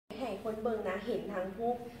คนเบิ่งนะเห็นทั้ง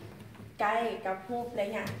ผู้ใกล้กับผู้ระ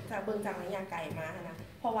ยะจากเบิ่งจากระยะไกลมานะ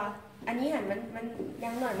เพราะว่าอันนี้หันมันยั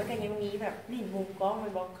งหน่อยมันก็ยังมีแบบลิ้นมุมกล้องมั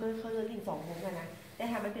นบอกเคยลิ้น2 มุมกันนะแต่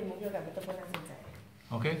ถ้ามันเป็นมุมเดียวกันมันจะน่าสนใจ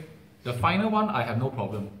Okay, the final one I have no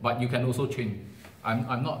problem, but you can also change.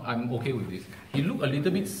 I'm okay with this. He looked a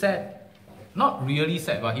little bit sad, not really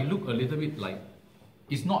sad, but he looked a little bit like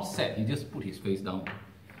it's not sad. He just put his face down,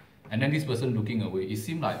 and then this person looking away. It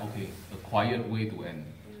seemed like okay, a quiet way to end.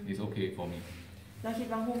 It's okay for me. เราคิด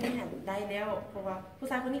ว่าหุ้มไม่หันได้แล้วเพราะว่าผู้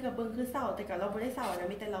ชายคนนี้กับเบิ้งคือเศร้าแต่กับเราไม่ได้เศร้านะ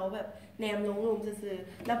มีแต่เราแบบแนมลงลุมซื่อ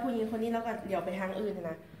ๆแล้วผู้หญิงคนนี้เราก็เหลียวไปทางอื่น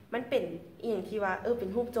นะมันเป็นอย่างที่ว่าเป็น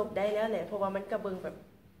หุ้มจบได้แล้วแหละเพราะว่ามันกับเบิ้งแบบ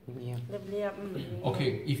เรียบๆ Okay,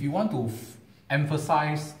 if you want to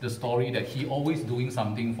emphasize the story that he always doing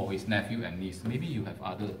something for his nephew and niece, maybe you have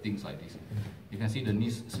other things like this. You can see the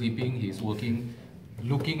niece sleeping, he's working,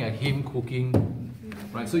 looking at him cooking,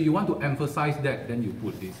 right? So you want to emphasize that, then you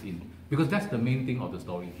put this in. Because that's the main thing of the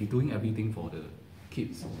story. He's doing everything for the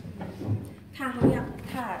kids. ถ้าเขาอยาก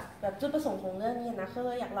ถ้าแบบจุดประสงค์ของเรื่องนี้นะเขา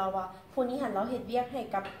อยากเราว่าคนนี้หันเราเฮ็ดเวียกให้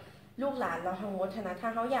กับลูกหลานเราทั้งหมดนะถ้า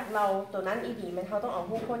เขาอยากเราตัวนั้นอีดีมันเขาต้องเอา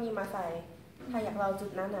พวกคนนี้มาใส่ถ้าอยากเราจุ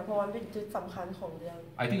ดนั้นนะเพราะว่ามันเป็นจุดสำคัญของเรื่อง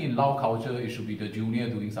I think in Lao culture it should be the junior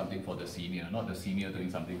doing something for the senior, not the senior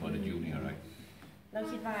doing something for the junior, right? เรา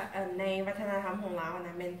คิดว่าในวัฒนธรรมของเราน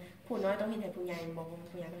ะเป็นผู้น้อยต้องเห็นแต่ผู้ใหญ่บอก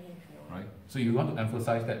ผู้ใหญ่ต้องเห็นผู้น้อย Right. So you want to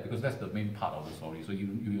emphasize that because that's the main part of the story. So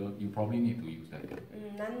you probably need to use that.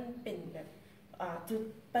 นั่นเป็นแบบจุด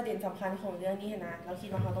ประเด็นสำคัญของเรื่องนี้นะเราคิด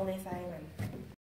ว่าเขาต้องได้ใส่มัน